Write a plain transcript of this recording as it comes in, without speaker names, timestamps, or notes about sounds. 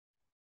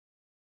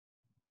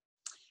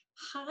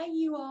Hi,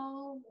 you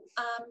all.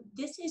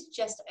 This is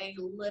just a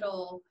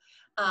little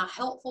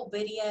helpful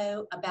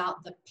video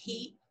about the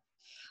PEEP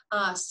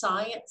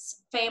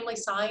family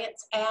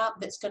science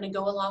app that's going to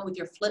go along with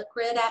your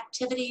FlipGrid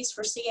activities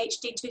for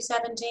CHD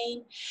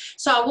 217.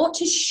 So I want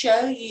to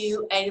show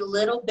you a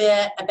little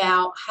bit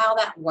about how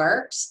that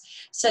works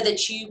so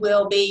that you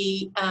will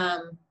be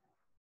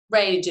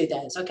ready to do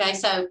those. Okay,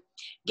 so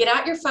get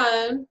out your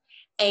phone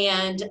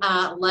and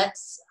I'm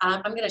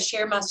going to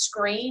share my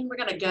screen. We're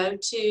going to go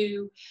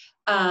to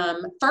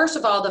first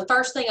of all, the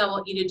first thing I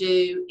want you to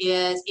do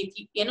is, if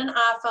you in an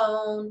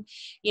iPhone,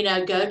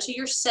 go to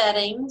your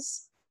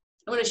settings.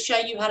 I'm going to show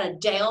you how to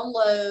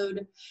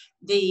download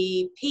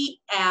the PEEP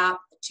app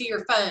to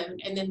your phone,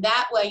 and then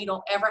that way you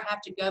don't ever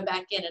have to go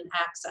back in and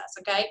access.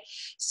 Okay,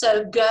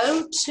 so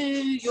go to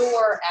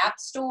your app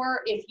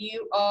store if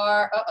you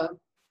are,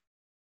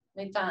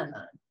 let me find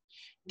mine.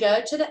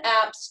 Go to the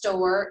App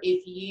Store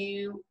if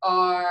you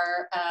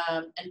are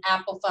an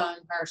Apple phone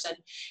person.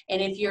 And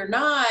if you're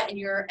not, and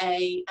you're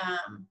a,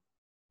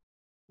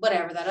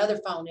 whatever that other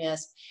phone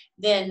is,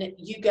 then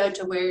you go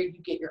to where you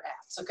get your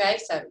apps, okay?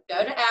 So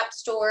go to App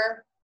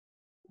Store,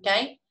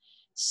 okay?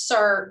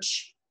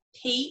 Search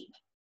PEEP,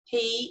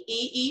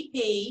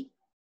 P-E-E-P,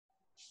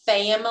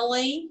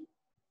 Family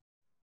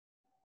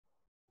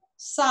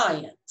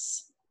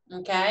Science,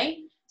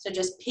 okay? So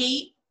just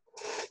PEEP.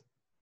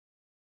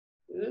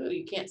 Ooh,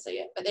 you can't see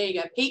it, but there you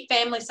go. PEEP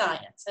Family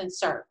Science and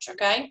search,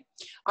 okay?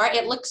 All right,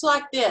 it looks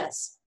like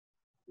this.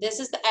 This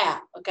is the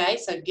app, okay?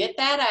 So get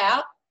that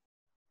out.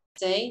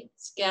 See,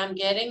 I'm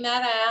getting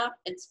that out.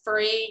 It's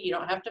free. You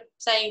don't have to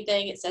say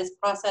anything. It says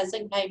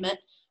processing payment,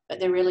 but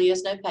there really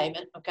is no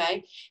payment,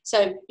 okay?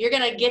 So you're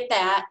going to get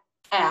that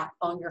app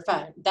on your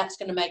phone. That's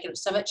going to make it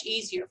so much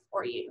easier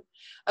for you.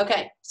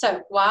 Okay,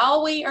 so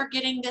while we are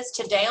getting this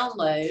to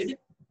download,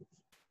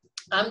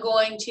 I'm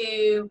going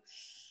to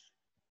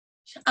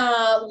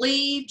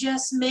leave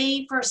just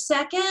me for a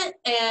second,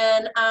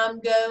 and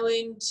I'm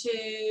going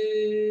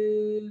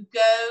to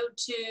go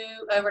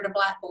over to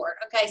Blackboard.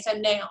 Okay, so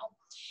now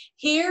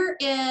here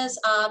is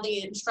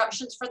the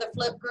instructions for the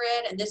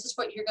FlipGrid, and this is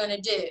what you're going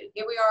to do.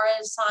 Here we are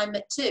at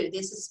assignment 2.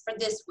 This is for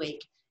this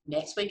week.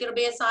 Next week it'll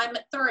be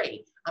assignment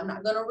 3. I'm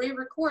not going to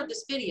re-record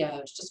this video.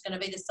 It's just going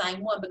to be the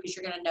same one because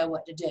you're going to know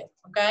what to do.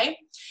 Okay,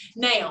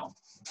 now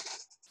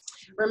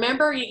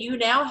remember, you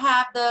now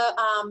have the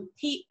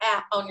PEEP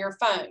app on your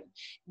phone.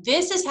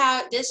 This is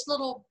how this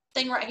little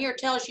thing right here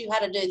tells you how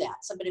to do that.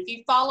 So, but if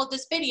you followed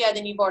this video,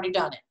 then you've already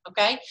done it,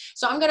 okay?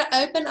 So I'm going to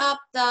open up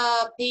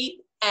the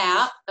PEEP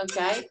app,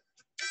 okay?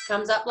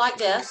 Comes up like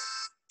this.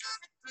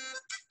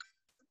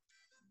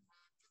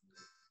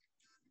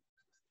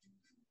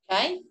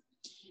 Okay?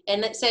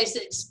 And it says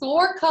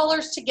explore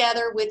colors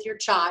together with your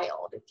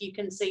child, if you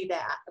can see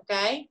that,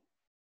 okay?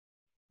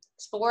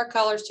 Explore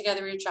colors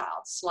together with your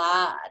child.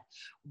 Slide.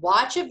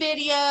 Watch a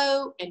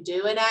video and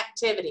do an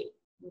activity,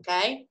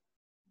 okay?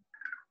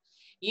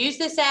 Use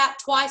this app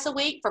twice a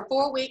week for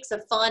 4 weeks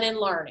of fun and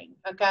learning,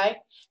 okay?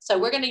 So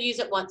we're going to use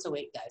it once a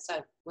week, though.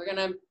 So we're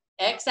going to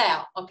X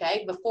out,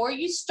 okay? Before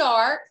you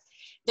start,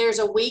 there's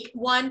a week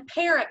 1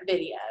 parent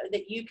video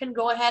that you can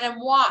go ahead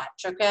and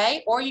watch,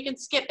 okay? Or you can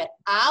skip it.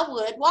 I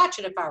would watch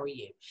it if I were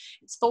you.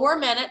 It's 4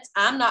 minutes.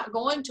 I'm not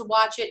going to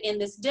watch it in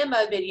this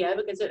demo video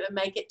because it would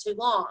make it too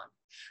long.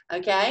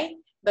 Okay,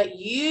 but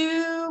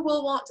you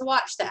will want to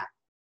watch that.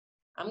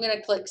 I'm going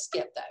to click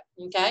skip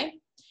though. Okay,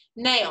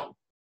 now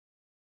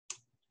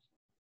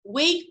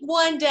week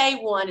 1, day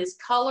 1 is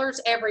colors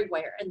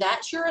everywhere, and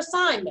that's your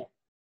assignment.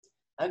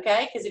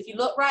 Okay, because if you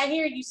look right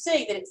here, you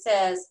see that it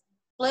says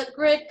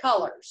FlipGrid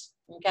colors.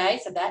 Okay,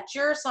 so that's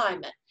your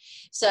assignment.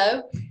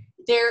 So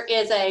there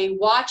is a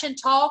watch and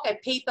talk, a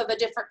PEEP of a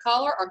different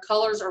color, or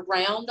colors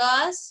around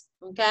us.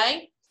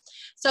 Okay.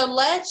 So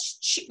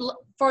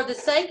for the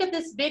sake of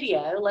this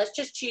video, let's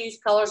just choose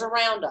colors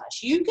around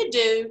us. You could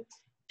do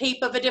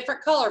PEEP of a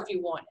different color if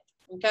you wanted,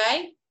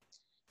 okay?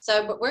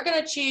 So, but we're going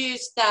to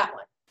choose that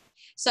one.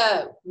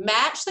 So,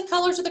 match the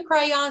colors of the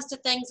crayons to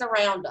things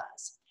around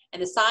us.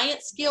 And the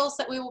science skills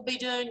that we will be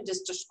doing,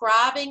 just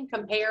describing,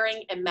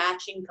 comparing, and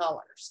matching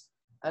colors,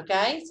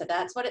 okay? So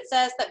that's what it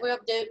says that we'll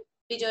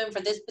be doing for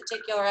this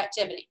particular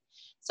activity.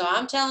 So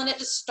I'm telling it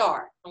to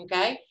start,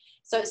 okay?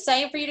 So it's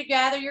saying for you to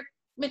gather your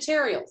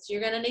materials.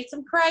 You're going to need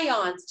some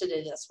crayons to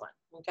do this one,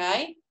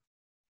 okay?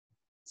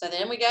 So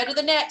then we go to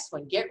the next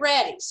one. Get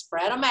ready.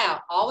 Spread them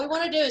out. All we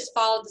want to do is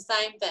follow the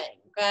same thing,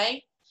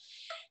 okay?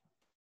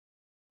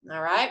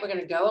 All right, we're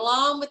going to go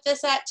along with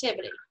this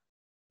activity,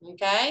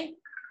 okay?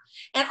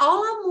 And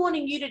all I'm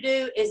wanting you to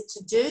do is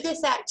to do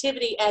this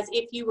activity as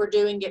if you were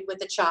doing it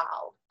with a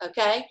child,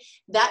 okay?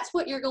 That's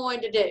what you're going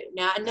to do.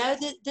 Now, I know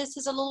that this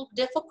is a little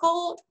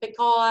difficult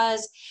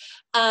because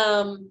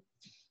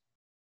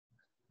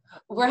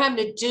we're having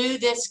to do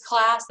this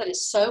class that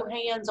is so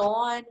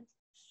hands-on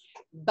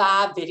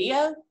by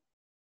video,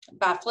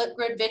 by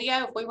FlipGrid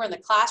video. If we were in the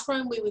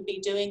classroom, we would be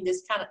doing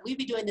this we'd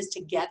be doing this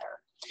together,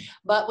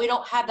 but we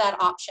don't have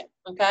that option,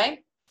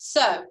 okay?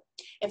 So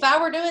if I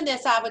were doing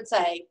this, I would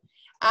say,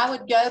 I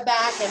would go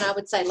back and I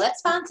would say,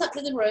 let's find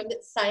something in the room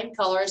that's the same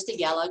color as the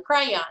yellow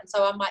crayon.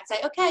 So I might say,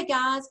 okay,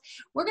 guys,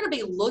 we're going to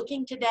be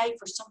looking today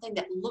for something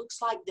that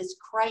looks like this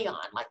crayon,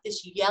 like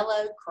this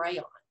yellow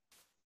crayon.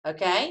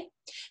 Okay,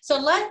 so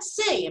let's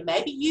see, and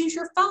maybe use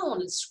your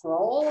phone and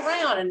scroll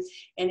around, and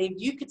if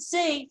you could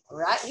see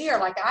right here,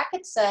 like I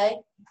could say,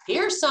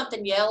 here's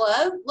something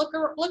yellow. Look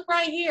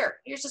right here.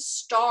 Here's a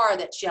star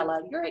that's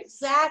yellow. You're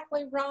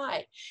exactly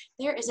right.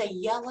 There is a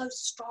yellow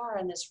star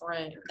in this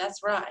room.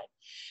 That's right.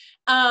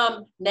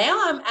 Now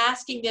I'm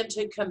asking them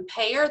to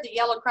compare the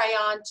yellow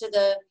crayon to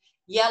the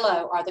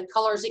yellow. Are the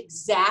colors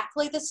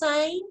exactly the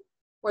same?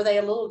 Were they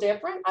a little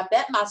different? I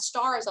bet my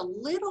star is a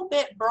little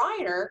bit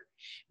brighter,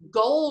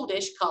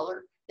 goldish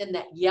color than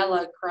that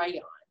yellow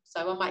crayon.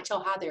 So I might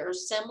tell how they're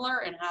similar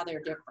and how they're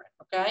different,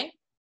 okay?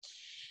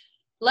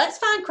 Let's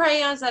find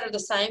crayons that are the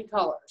same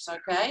colors,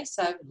 okay?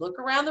 So look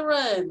around the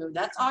room.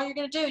 That's all you're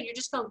going to do. And you're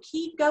just going to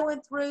keep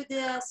going through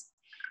this,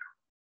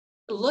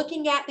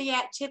 looking at the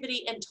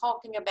activity and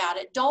talking about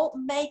it.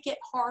 Don't make it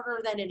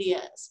harder than it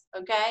is,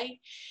 okay?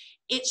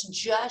 It's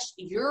just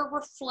your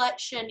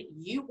reflection,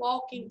 you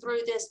walking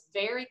through this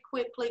very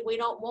quickly. We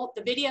don't want,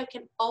 the video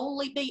can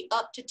only be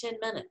up to 10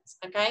 minutes,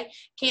 okay?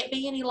 Can't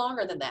be any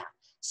longer than that.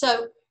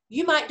 So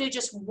you might do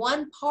just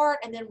one part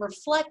and then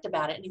reflect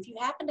about it. And if you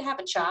happen to have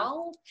a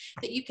child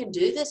that you can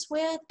do this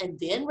with and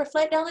then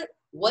reflect on it,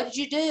 what did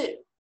you do?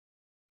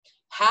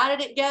 How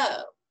did it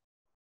go?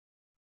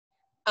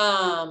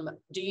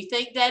 Do you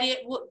think that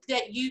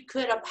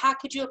how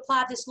could you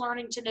apply this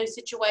learning to new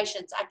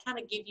situations? I kind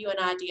of give you an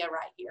idea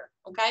right here,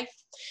 okay?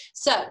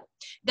 So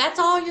that's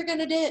all you're going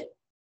to do.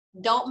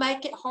 Don't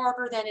make it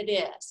harder than it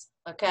is,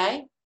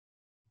 okay?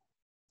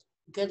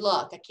 Good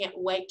luck. I can't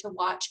wait to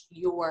watch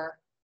your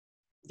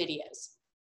videos.